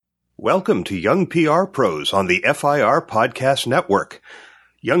Welcome to Young PR Pros on the FIR Podcast Network.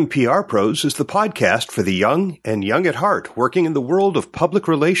 Young PR Pros is the podcast for the young and young at heart working in the world of public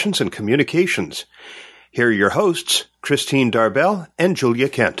relations and communications. Here are your hosts, Christine Darbell and Julia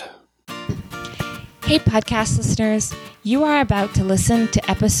Kent. Hey podcast listeners, you are about to listen to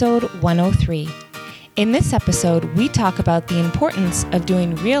episode 103. In this episode, we talk about the importance of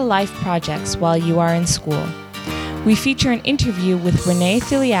doing real-life projects while you are in school. We feature an interview with Renee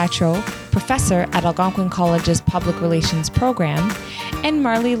Filiatro, professor at Algonquin College's Public Relations Program, and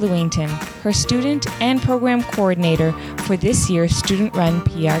Marley Lewington, her student and program coordinator for this year's student-run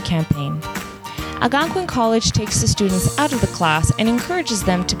PR campaign. Algonquin College takes the students out of the class and encourages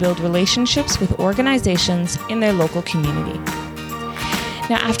them to build relationships with organizations in their local community.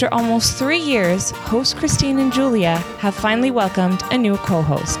 Now, after almost 3 years, host Christine and Julia have finally welcomed a new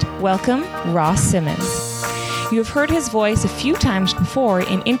co-host. Welcome, Ross Simmons. You have heard his voice a few times before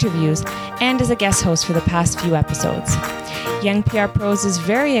in interviews and as a guest host for the past few episodes. Young PR Pros is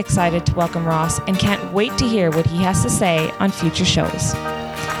very excited to welcome Ross and can't wait to hear what he has to say on future shows.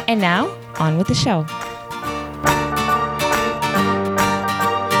 And now, on with the show.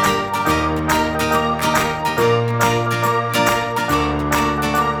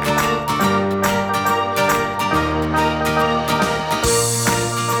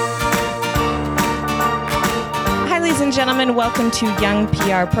 Gentlemen, welcome to Young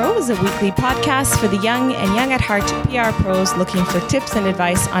PR Pros, a weekly podcast for the young and young at heart PR pros looking for tips and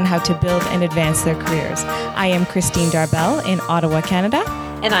advice on how to build and advance their careers. I am Christine Darbell in Ottawa, Canada.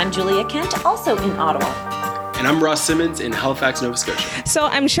 And I'm Julia Kent, also in Ottawa. And I'm Ross Simmons in Halifax, Nova Scotia. So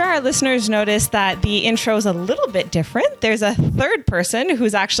I'm sure our listeners noticed that the intro is a little bit different. There's a third person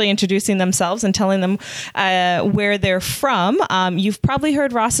who's actually introducing themselves and telling them where they're from. You've probably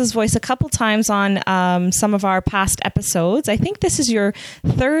heard Ross's voice a couple times on some of our past episodes. I think this is your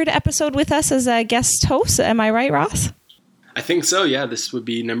third episode with us as a guest host. Am I right, Ross? I think so, yeah. This would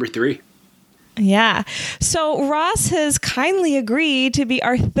be number 3. Yeah. So Ross has kindly agreed to be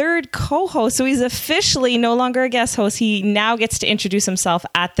our third co-host. So he's officially no longer a guest host. He now gets to introduce himself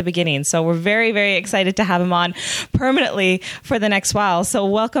at the beginning. So we're very, very excited to have him on permanently for the next while. So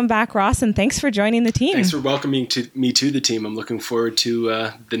welcome back, Ross, and thanks for joining the team. Thanks for welcoming me to the team. I'm looking forward to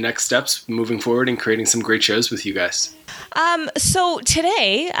the next steps moving forward and creating some great shows with you guys. So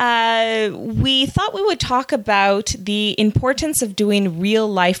today, we thought we would talk about the importance of doing real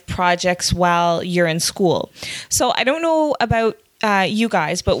life projects while you're in school. So I don't know about you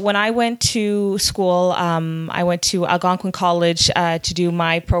guys, but when I went to school, I went to Algonquin College to do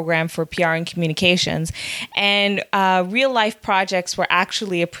my program for PR and communications, and real life projects were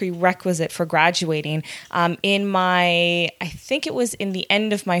actually a prerequisite for graduating. I think it was in the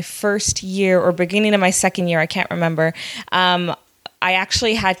end of my first year or beginning of my second year, I can't remember. I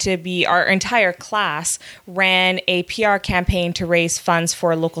actually had to our entire class ran a PR campaign to raise funds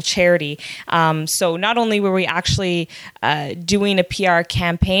for a local charity. So not only were we actually doing a PR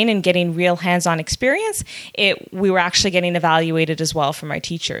campaign and getting real hands-on experience, we were actually getting evaluated as well from our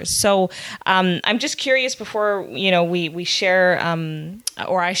teachers. So I'm just curious before, we share,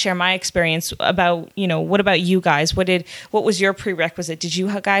 or I share my experience about, what about you guys? What was your prerequisite? Did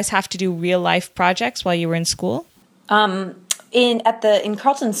you guys have to do real life projects while you were in school? In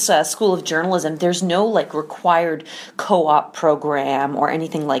Carleton's School of Journalism, there's no required co-op program or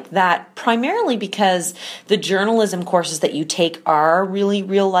anything like that, primarily because the journalism courses that you take are really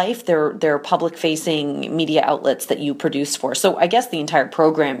real life. They're public-facing media outlets that you produce for. So I guess the entire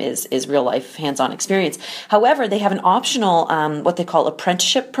program is real life hands-on experience. However, they have an optional what they call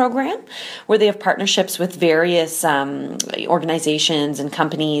apprenticeship program, where they have partnerships with various organizations and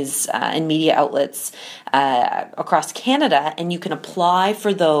companies and media outlets across Canada, and you can apply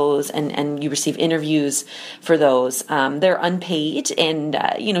for those and you receive interviews for those. They're unpaid and,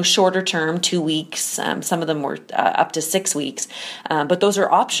 shorter term, 2 weeks. Some of them were up to 6 weeks, but those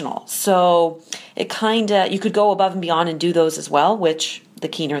are optional. So it you could go above and beyond and do those as well, which the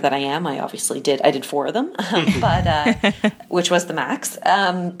keener that I am, I obviously did. I did 4 of them, but which was the max.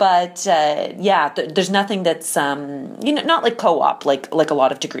 There's nothing that's, not like co-op, like a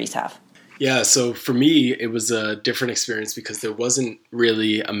lot of degrees have. Yeah, so for me, it was a different experience because there wasn't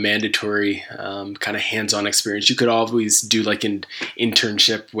really a mandatory kind of hands-on experience. You could always do an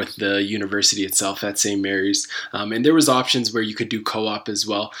internship with the university itself at St. Mary's. And there was options where you could do co-op as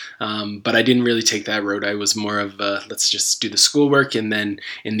well. But I didn't really take that road. I was more of let's just do the schoolwork and then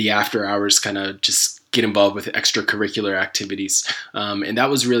in the after hours kind of just get involved with extracurricular activities. And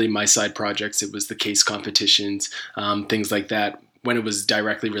that was really my side projects. It was the case competitions, things like that. when it was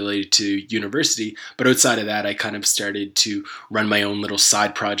directly related to university. But outside of that, I kind of started to run my own little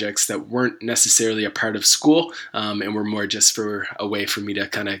side projects that weren't necessarily a part of school, and were more just for a way for me to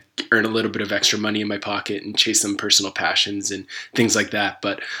kind of earn a little bit of extra money in my pocket and chase some personal passions and things like that.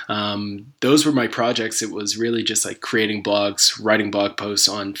 But those were my projects. It was really just like creating blogs, writing blog posts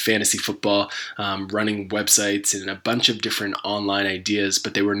on fantasy football, running websites, and a bunch of different online ideas,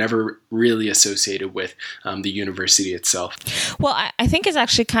 but they were never really associated with the university itself. Well, I think it's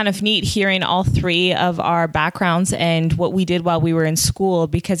actually kind of neat hearing all three of our backgrounds and what we did while we were in school,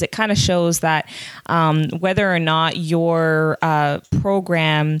 because it kind of shows that whether or not your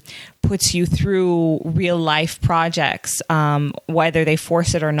program puts you through real life projects, whether they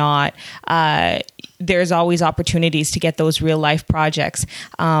force it or not, there's always opportunities to get those real life projects.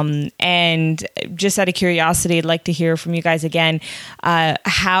 And just out of curiosity, I'd like to hear from you guys again,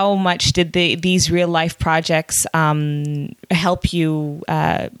 how much did these real life projects help you,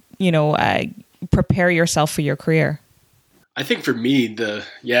 prepare yourself for your career? I think for me, the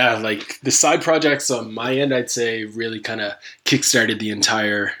side projects on my end, I'd say really kind of kickstarted the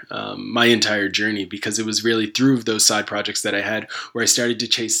entire my entire journey, because it was really through those side projects that I had where I started to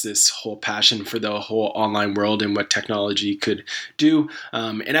chase this whole passion for the whole online world and what technology could do.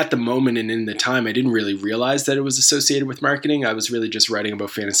 And at the moment and in the time, I didn't really realize that it was associated with marketing. I was really just writing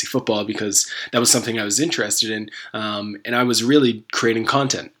about fantasy football because that was something I was interested in, and I was really creating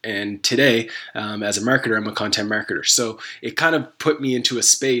content. And today, as a marketer, I'm a content marketer. So it kind of put me into a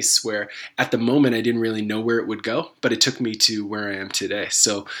space where at the moment I didn't really know where it would go, but it took me to where I am today.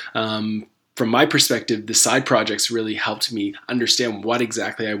 So from my perspective, the side projects really helped me understand what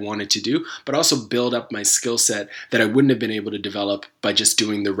exactly I wanted to do, but also build up my skill set that I wouldn't have been able to develop by just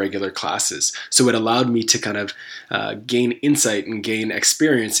doing the regular classes. So it allowed me to kind of gain insight and gain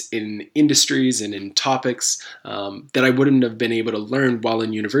experience in industries and in topics that I wouldn't have been able to learn while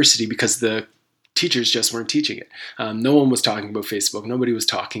in university, because the teachers just weren't teaching it. No one was talking about Facebook. Nobody was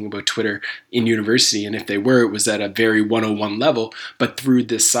talking about Twitter in university. And if they were, it was at a very 101 level. But through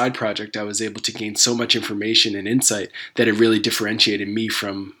this side project, I was able to gain so much information and insight that it really differentiated me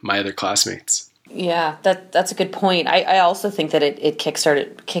from my other classmates. Yeah, that's a good point. I also think that it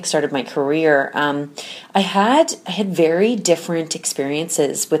kickstarted my career. I had very different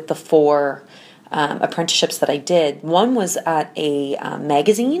experiences with the 4 apprenticeships that I did. One was at a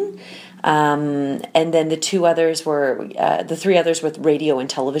magazine. And then the 3 others with radio and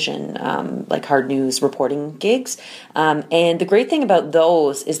television, like hard news reporting gigs. And the great thing about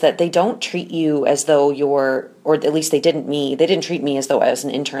those is that they don't treat you as though or at least they didn't treat me as though I was an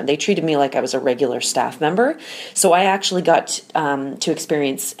intern. They treated me like I was a regular staff member. So I actually got to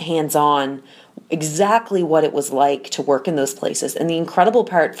experience hands-on exactly what it was like to work in those places. And the incredible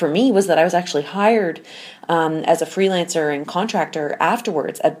part for me was that I was actually hired as a freelancer and contractor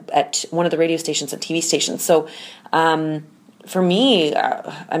afterwards at one of the radio stations and TV stations. So for me,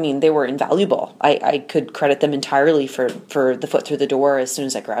 they were invaluable. I could credit them entirely for the foot through the door as soon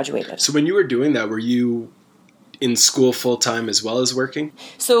as I graduated. So when you were doing that, were you in school full-time as well as working?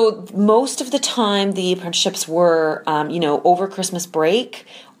 So most of the time the apprenticeships were, over Christmas break,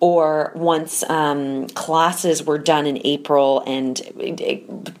 or once classes were done in April, and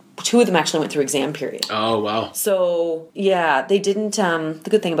 2 of them actually went through exam period. Oh, wow. So, yeah, they didn't... the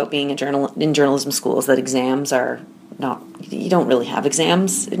good thing about being in journalism school is that exams are not... You don't really have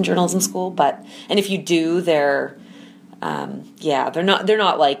exams in journalism school, and if you do, they're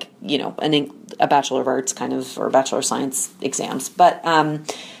not like, a Bachelor of Arts kind of, or Bachelor of Science exams. But,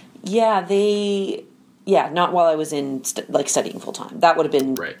 not while I was in studying full time. That would have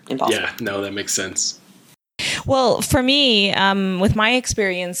been impossible. Yeah, no, that makes sense. Well, for me, with my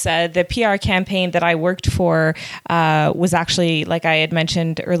experience, the PR campaign that I worked for was actually, like I had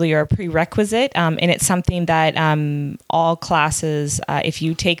mentioned earlier, a prerequisite. And it's something that all classes, if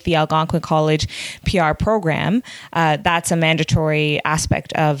you take the Algonquin College PR program, that's a mandatory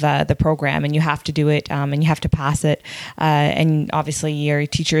aspect of the program, and you have to do it, and you have to pass it. And obviously your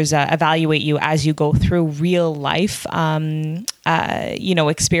teachers evaluate you as you go through real life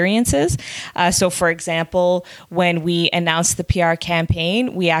experiences. So for example, when we announced the PR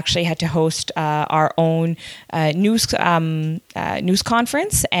campaign, we actually had to host our own news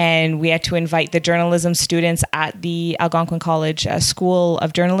conference, and we had to invite the journalism students at the Algonquin College School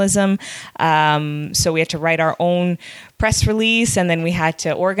of Journalism. So we had to write our own press release, and then we had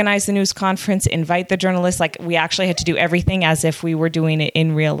to organize the news conference, invite the journalists. Like, we actually had to do everything as if we were doing it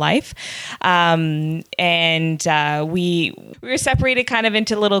in real life. We were separated kind of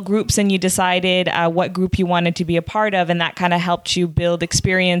into little groups, and you decided what group you wanted to be a part of, and that kind of helped you build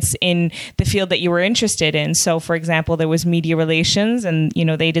experience in the field that you were interested in. So, for example, there was media relations, and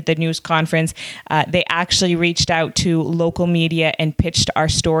they did the news conference. They actually reached out to local media and pitched our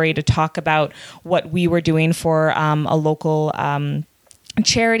story to talk about what we were doing for a local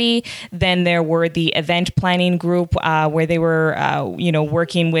charity. Then there were the event planning group where they were,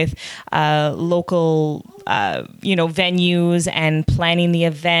 working with local, venues and planning the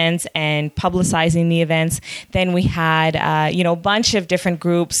events and publicizing the events. Then we had, a bunch of different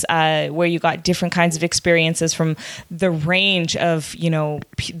groups where you got different kinds of experiences from the range of,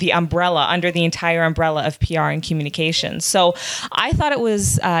 the umbrella, under the entire umbrella of PR and communications. So I thought it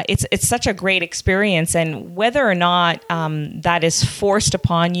was, it's such a great experience. And whether or not that is forced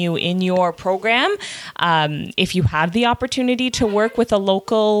upon you in your program, if you have the opportunity to work with a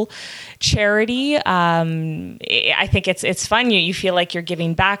local charity, I think it's fun. You feel like you're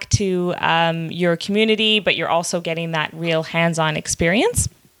giving back to your community, but you're also getting that real hands-on experience.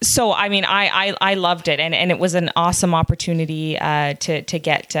 So, I mean, I loved it, and it was an awesome opportunity to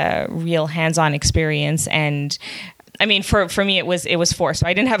get real hands-on experience. And I mean, for me, it was forced. So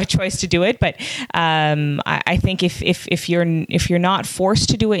I didn't have a choice to do it, but I think if you're not forced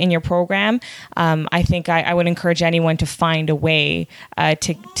to do it in your program, I think I would encourage anyone to find a way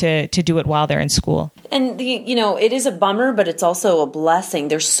to do it while they're in school. And it is a bummer, but it's also a blessing.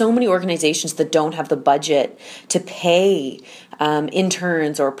 There's so many organizations that don't have the budget to pay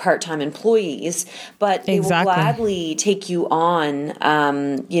interns or part-time employees, but they will gladly take you on,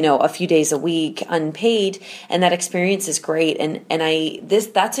 a few days a week unpaid, and that experience is great. And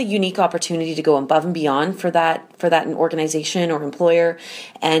that's a unique opportunity to go above and beyond for that organization or employer,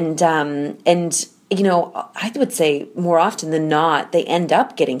 and I would say more often than not, they end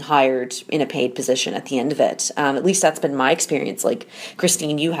up getting hired in a paid position at the end of it. At least that's been my experience. Like,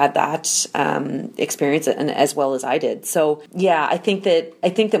 Christine, you had that experience, and as well as I did. So yeah, I think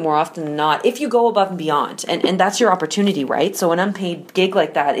that more often than not, if you go above and beyond, and that's your opportunity, right? So an unpaid gig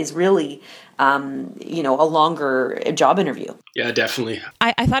like that is really a longer job interview. Yeah, definitely.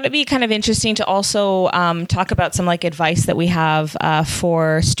 I thought it'd be kind of interesting to also talk about some advice that we have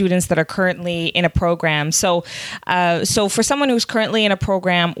for students that are currently in a program. So for someone who's currently in a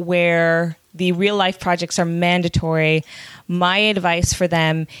program where the real life projects are mandatory, my advice for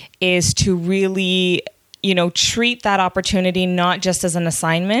them is to really treat that opportunity not just as an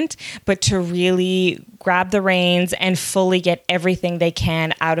assignment, but to really grab the reins and fully get everything they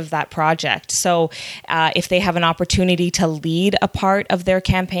can out of that project. So if they have an opportunity to lead a part of their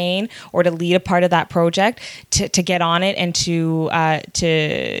campaign or to lead a part of that project, to get on it and to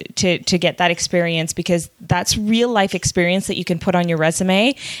get that experience, because that's real life experience that you can put on your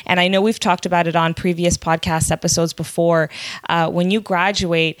resume. And I know we've talked about it on previous podcast episodes before. When you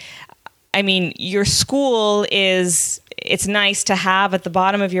graduate, I mean, your school it's nice to have at the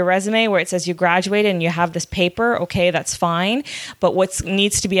bottom of your resume where it says you graduated and you have this paper. Okay, that's fine. But what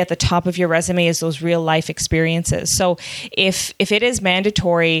needs to be at the top of your resume is those real life experiences. So if it is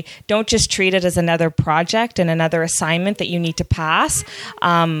mandatory, don't just treat it as another project and another assignment that you need to pass.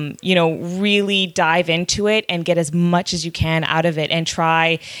 Really dive into it and get as much as you can out of it, and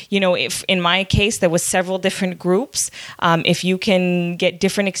try, if in my case, there was several different groups. If you can get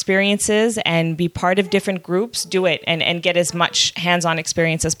different experiences and be part of different groups, do it and get as much hands-on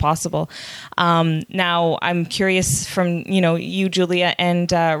experience as possible. Now, I'm curious from, you, Julia, and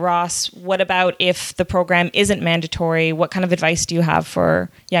Ross, what about if the program isn't mandatory? What kind of advice do you have for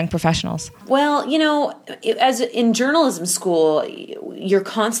young professionals? Well, as in journalism school, you're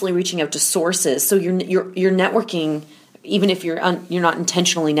constantly reaching out to sources. So you're networking, even if you're not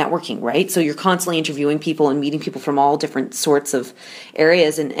intentionally networking, right? So you're constantly interviewing people and meeting people from all different sorts of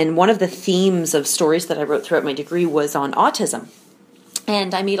areas. And one of the themes of stories that I wrote throughout my degree was on autism.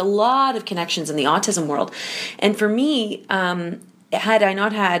 And I made a lot of connections in the autism world. And for me, had I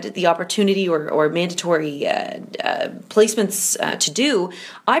not had the opportunity or mandatory placements to do,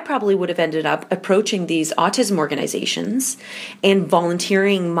 I probably would have ended up approaching these autism organizations and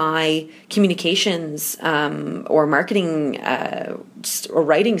volunteering my communications or marketing or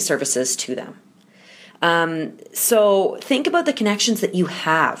writing services to them. So think about the connections that you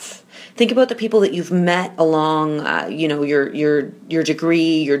have. Think about the people that you've met along, your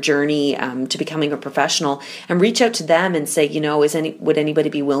degree, your journey to becoming a professional, and reach out to them and say, would anybody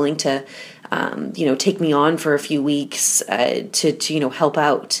be willing to, take me on for a few weeks to help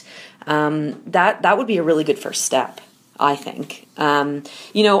out? That would be a really good first step. I think.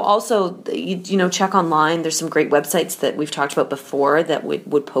 Also, check online. There's some great websites that we've talked about before that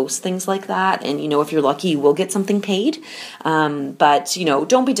would post things like that. And, if you're lucky, you will get something paid. But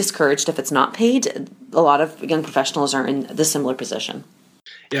don't be discouraged if it's not paid. A lot of young professionals are in the similar position.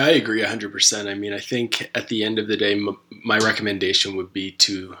 Yeah, I agree 100%. I mean, I think at the end of the day, my recommendation would be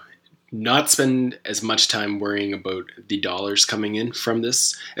to not spend as much time worrying about the dollars coming in from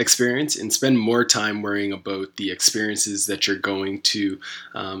this experience and spend more time worrying about the experiences that you're going to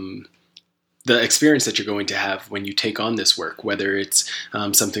have when you take on this work, whether it's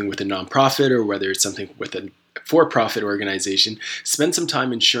something with a nonprofit or whether it's something with a for-profit organization. Spend some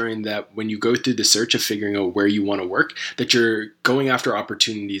time ensuring that when you go through the search of figuring out where you want to work, that you're going after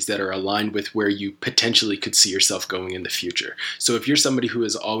opportunities that are aligned with where you potentially could see yourself going in the future. So if you're somebody who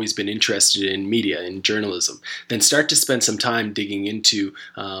has always been interested in media and journalism, then start to spend some time digging into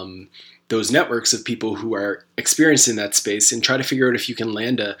those networks of people who are experienced in that space and try to figure out if you can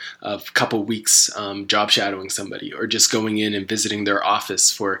land a couple weeks job shadowing somebody or just going in and visiting their office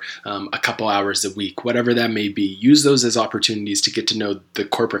for a couple hours a week, whatever that may be. Use those as opportunities to get to know the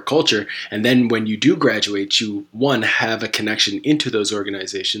corporate culture. And then when you do graduate, you, one, have a connection into those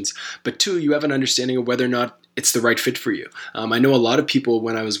organizations, but two, you have an understanding of whether or not it's the right fit for you. I know a lot of people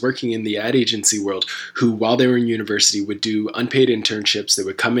when I was working in the ad agency world who, while they were in university, would do unpaid internships. They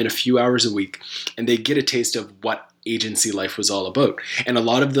would come in a few hours a week and they'd get a taste of what agency life was all about. And a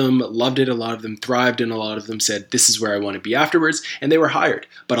lot of them loved it, a lot of them thrived, and a lot of them said, this is where I want to be afterwards, and they were hired.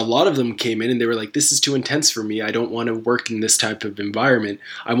 But a lot of them came in and they were like, this is too intense for me. I don't want to work in this type of environment.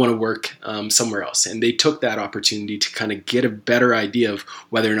 I want to work somewhere else. And they took that opportunity to kind of get a better idea of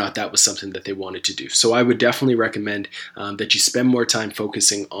whether or not that was something that they wanted to do. So I would definitely recommend that you spend more time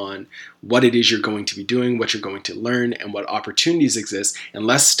focusing on what it is you're going to be doing, what you're going to learn, and what opportunities exist, and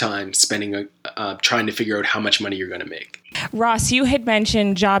less time spending trying to figure out how much money you're going to make. Ross, you had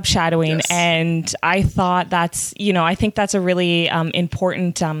mentioned job shadowing, yes. And I thought I think that's a really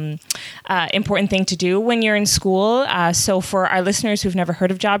important thing to do when you're in school. So for our listeners who've never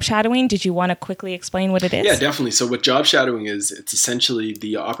heard of job shadowing, did you want to quickly explain what it is? Yeah, definitely. So what job shadowing is, it's essentially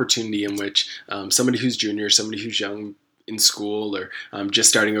the opportunity in which somebody who's junior, somebody who's young, in school or just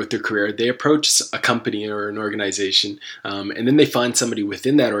starting out their career, they approach a company or an organization, and then they find somebody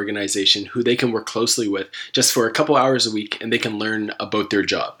within that organization who they can work closely with just for a couple hours a week, and they can learn about their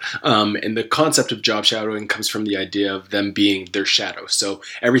job. And the concept of job shadowing comes from the idea of them being their shadow. So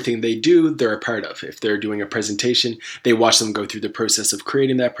everything they do, they're a part of. If they're doing a presentation, they watch them go through the process of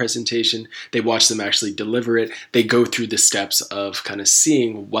creating that presentation. They watch them actually deliver it. They go through the steps of kind of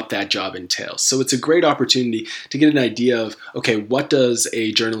seeing what that job entails. So it's a great opportunity to get an idea of, okay, what does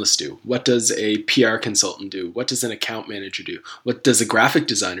a journalist do? What does a PR consultant do? What does an account manager do? What does a graphic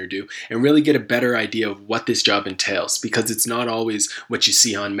designer do? And really get a better idea of what this job entails, because it's not always what you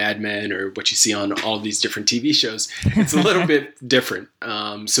see on Mad Men or what you see on all these different TV shows. It's a little bit different.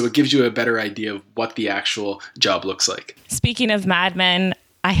 So it gives you a better idea of what the actual job looks like. Speaking of Mad Men,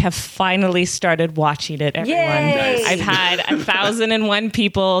 I have finally started watching it, everyone. Yay! I've had 1,001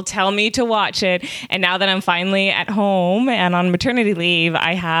 people tell me to watch it. And now that I'm finally at home and on maternity leave,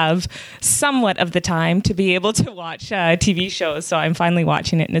 I have somewhat of the time to be able to watch TV shows. So I'm finally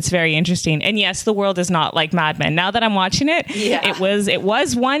watching it, and it's very interesting. And yes, the world is not like Mad Men. Now that I'm watching it, it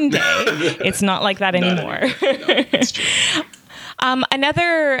was one day. It's not like that anymore. No, that's true.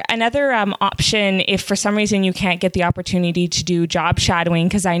 Another option, if for some reason you can't get the opportunity to do job shadowing,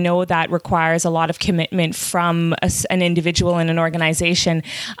 because I know that requires a lot of commitment from an individual in an organization,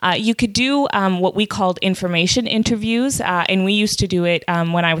 you could do what we called information interviews, and we used to do it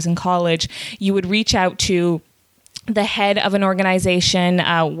when I was in college. You would reach out to the head of an organization,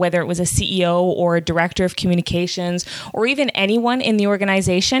 whether it was a CEO or a director of communications or even anyone in the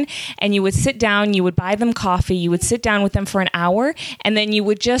organization, and you would sit down, you would buy them coffee, you would sit down with them for an hour, and then you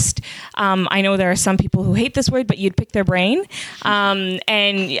would just, I know there are some people who hate this word, but you'd pick their brain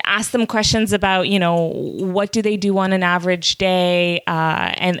and ask them questions about, what do they do on an average day,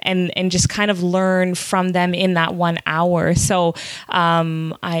 and just kind of learn from them in that 1 hour. So,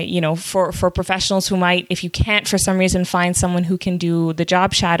 for professionals who might, if you can't for some reason find someone who can do the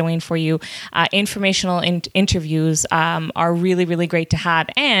job shadowing for you, informational interviews are really, really great to have.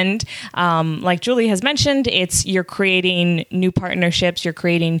 And like Julie has mentioned, you're creating new partnerships, you're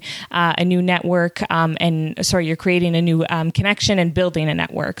creating a new network, you're creating a new connection and building a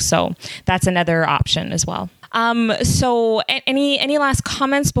network. So that's another option as well. So any last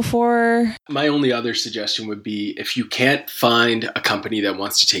comments before? My only other suggestion would be, if you can't find a company that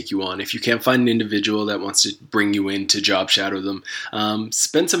wants to take you on, if you can't find an individual that wants to bring you in to job shadow them,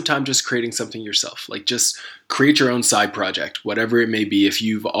 spend some time just creating something yourself. Like, just create your own side project, whatever it may be. If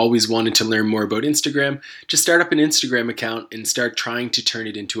you've always wanted to learn more about Instagram, just start up an Instagram account and start trying to turn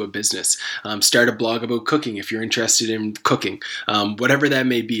it into a business. Start a blog about cooking if you're interested in cooking. Whatever that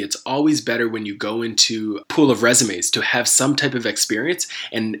may be, it's always better when you go into a pool of resumes to have some type of experience,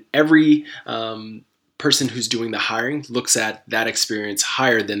 and every person who's doing the hiring looks at that experience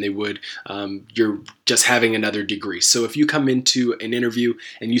higher than they would you're just having another degree. So if you come into an interview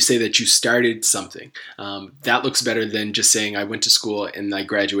and you say that you started something, that looks better than just saying I went to school and I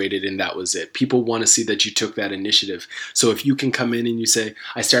graduated and that was it. People want to see that you took that initiative. So if you can come in and you say,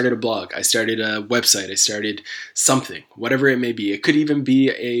 I started a blog, I started a website, I started something, whatever it may be. It could even be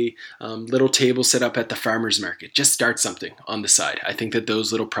a little table set up at the farmer's market. Just start something on the side. I think that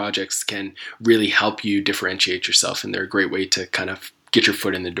those little projects can really help you differentiate yourself, and they're a great way to kind of get your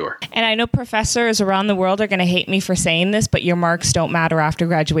foot in the door. And I know professors around the world are going to hate me for saying this, but your marks don't matter after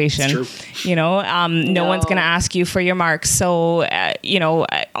graduation. It's true. You know, no one's going to ask you for your marks. So, you know,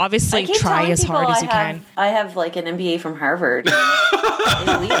 obviously try as hard as you can. I have like an MBA from Harvard.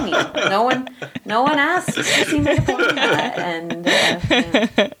 Believe me, no one asks. It seems like that, and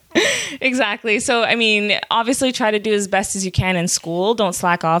yeah. Exactly. So, I mean, obviously try to do as best as you can in school. Don't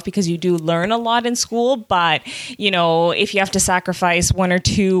slack off, because you do learn a lot in school. But, you know, if you have to sacrifice 1 or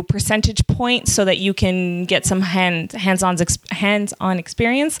 2 percentage points so that you can get some hands-on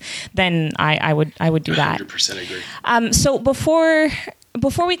experience, then I would do that. 100% agree. So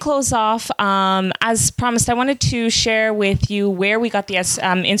before we close off, as promised, I wanted to share with you where we got the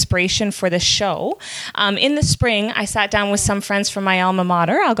inspiration for the show. In the spring, I sat down with some friends from my alma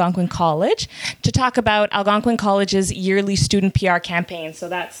mater, Algonquin College, to talk about Algonquin College's yearly student PR campaign. So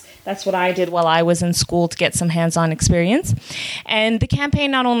that's what I did while I was in school to get some hands-on experience. And the campaign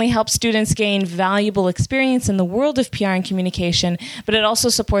not only helps students gain valuable experience in the world of PR and communication, but it also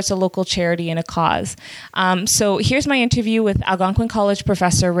supports a local charity and a cause. So here's my interview with Algonquin College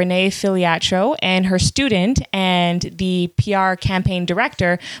professor Renee Filiatro and her student and the PR campaign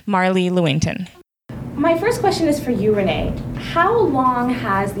director, Marley Lewington. My first question is for you, Renee. How long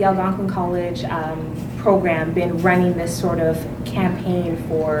has the Algonquin College program been running this sort of campaign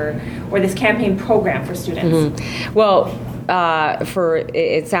or this campaign program for students? Mm-hmm. Well,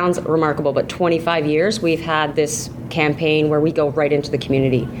 it sounds remarkable, but 25 years we've had this campaign where we go right into the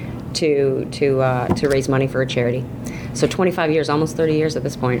community to raise money for a charity. So 25 years, almost 30 years at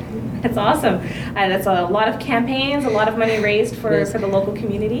this point. That's awesome. That's a lot of campaigns, a lot of money raised for the local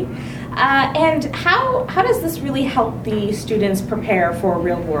community. And how does this really help the students prepare for a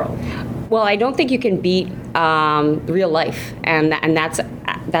real world? Well, I don't think you can beat real life, and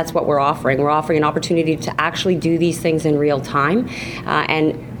that's what we're offering. We're offering an opportunity to actually do these things in real time,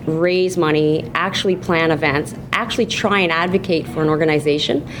 and raise money, actually plan events, actually try and advocate for an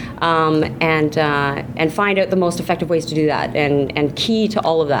organization, and find out the most effective ways to do that. And key to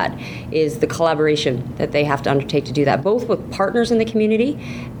all of that is the collaboration that they have to undertake to do that, both with partners in the community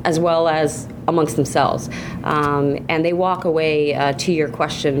as well as amongst themselves. And they walk away, to your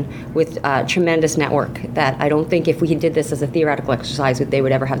question, with a tremendous network that I don't think if we did this as a theoretical exercise, they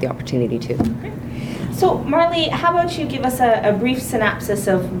would ever have the opportunity to. Okay. So, Marley, how about you give us a brief synopsis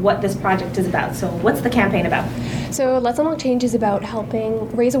of what this project is about? So, what's the campaign about? So, Let's Unlock Change is about helping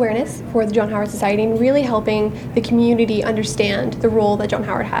raise awareness for the John Howard Society and really helping the community understand the role that John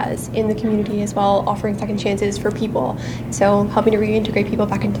Howard has in the community, as well offering second chances for people. So, helping to reintegrate people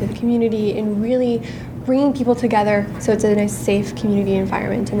back into the community and really bringing people together so it's a nice, safe community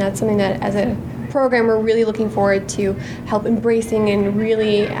environment. And that's something that, as a program, we're really looking forward to help embracing and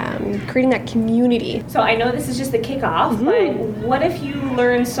really creating that community. So I know this is just the kickoff, but what have you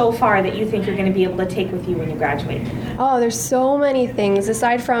learned so far that you think you're going to be able to take with you when you graduate? Oh, there's so many things.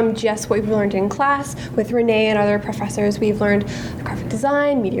 Aside from just what we've learned in class with Renee and other professors, we've learned graphic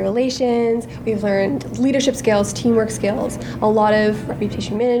design, media relations, we've learned leadership skills, teamwork skills, a lot of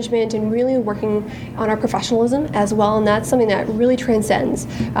reputation management, and really working on our professionalism as well. And that's something that really transcends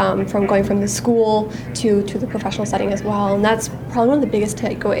from going from the school to the professional setting as well. And that's probably one of the biggest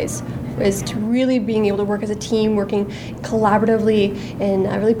takeaways, is to really being able to work as a team, working collaboratively in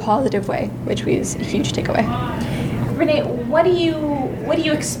a really positive way, which was a huge takeaway. Renee, what do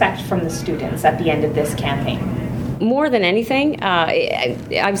you expect from the students at the end of this campaign? more than anything,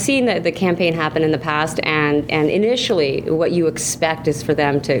 I've seen the campaign happen in the past, and initially what you expect is for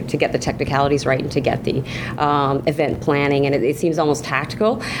them to get the technicalities right and to get the event planning, and it seems almost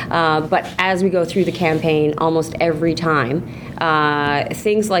tactical. But as we go through the campaign, almost every time,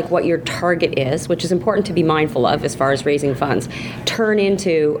 things like what your target is, which is important to be mindful of as far as raising funds, turn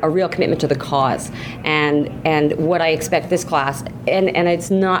into a real commitment to the cause. And what I expect this class, and it's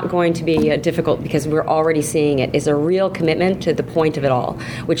not going to be difficult because we're already seeing it, is a real commitment to the point of it all,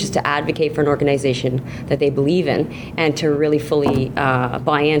 which is to advocate for an organization that they believe in and to really fully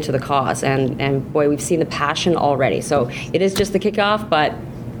buy into the cause. And boy, we've seen the passion already. So it is just the kickoff, but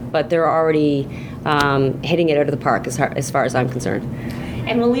they're already hitting it out of the park as far as I'm concerned.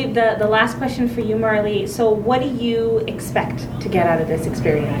 And we'll leave the last question for you, Marley. So what do you expect to get out of this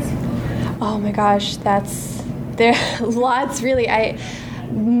experience? Oh my gosh, there are lots really.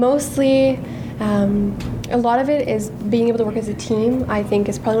 A lot of it is being able to work as a team, I think,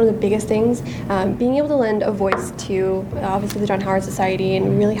 is probably one of the biggest things. Being able to lend a voice to, obviously, the John Howard Society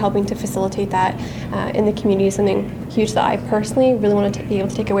and really helping to facilitate that in the community is something huge that I personally really want to be able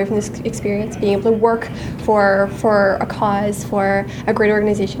to take away from this experience. Being able to work for a cause, for a great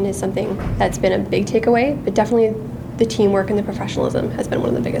organization is something that's been a big takeaway, but definitely the teamwork and the professionalism has been one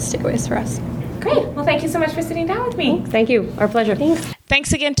of the biggest takeaways for us. Great. Well, thank you so much for sitting down with me. Thank you. Our pleasure. Thanks.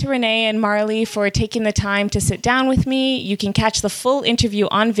 Thanks again to Renee and Marley for taking the time to sit down with me. You can catch the full interview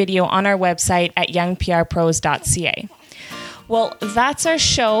on video on our website at youngprpros.ca. Well, that's our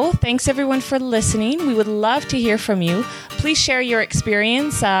show. Thanks everyone for listening. We would love to hear from you. Please share your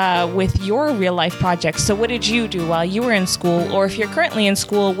experience with your real life projects. So what did you do while you were in school? Or if you're currently in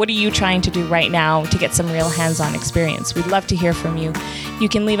school, what are you trying to do right now to get some real hands-on experience? We'd love to hear from you. You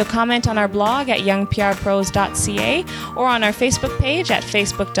can leave a comment on our blog at youngprpros.ca or on our Facebook page at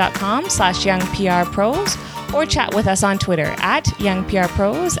facebook.com/youngprpros, or chat with us on Twitter at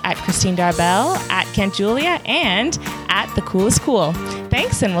youngprpros, at Christine Darbell, at Kent Julia, and at The Coolest Cool.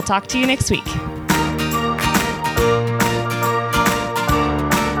 Thanks, and we'll talk to you next week.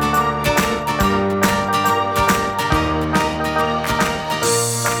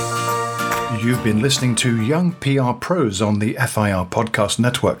 You've been listening to Young PR Pros on the FIR Podcast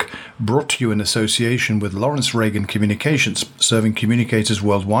Network, brought to you in association with Lawrence Reagan Communications, serving communicators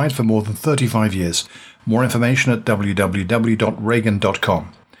worldwide for more than 35 years. More information at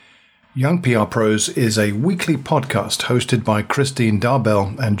www.reagan.com. Young PR Pros is a weekly podcast hosted by Christine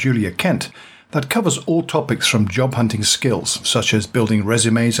Darbell and Julia Kent that covers all topics from job hunting skills, such as building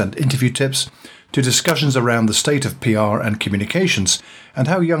resumes and interview tips, to discussions around the state of PR and communications and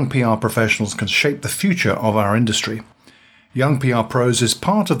how young PR professionals can shape the future of our industry. Young PR Pros is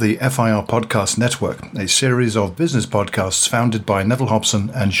part of the FIR Podcast Network, a series of business podcasts founded by Neville Hobson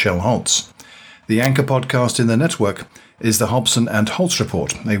and Shell Holtz. The anchor podcast in the network is the Hobson and Holtz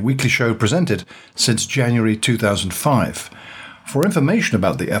Report, a weekly show presented since January 2005. For information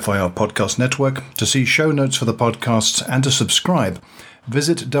about the FIR Podcast Network, to see show notes for the podcasts and to subscribe,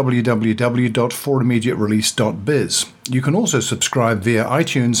 visit www.forimmediaterelease.biz. You can also subscribe via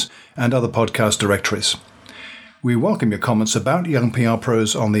iTunes and other podcast directories. We welcome your comments about Young PR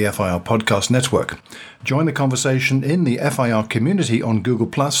Pros on the FIR Podcast Network. Join the conversation in the FIR community on Google+.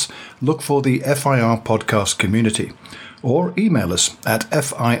 Look for the FIR Podcast Community. Or email us at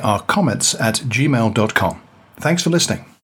fircomments@gmail.com. Thanks for listening.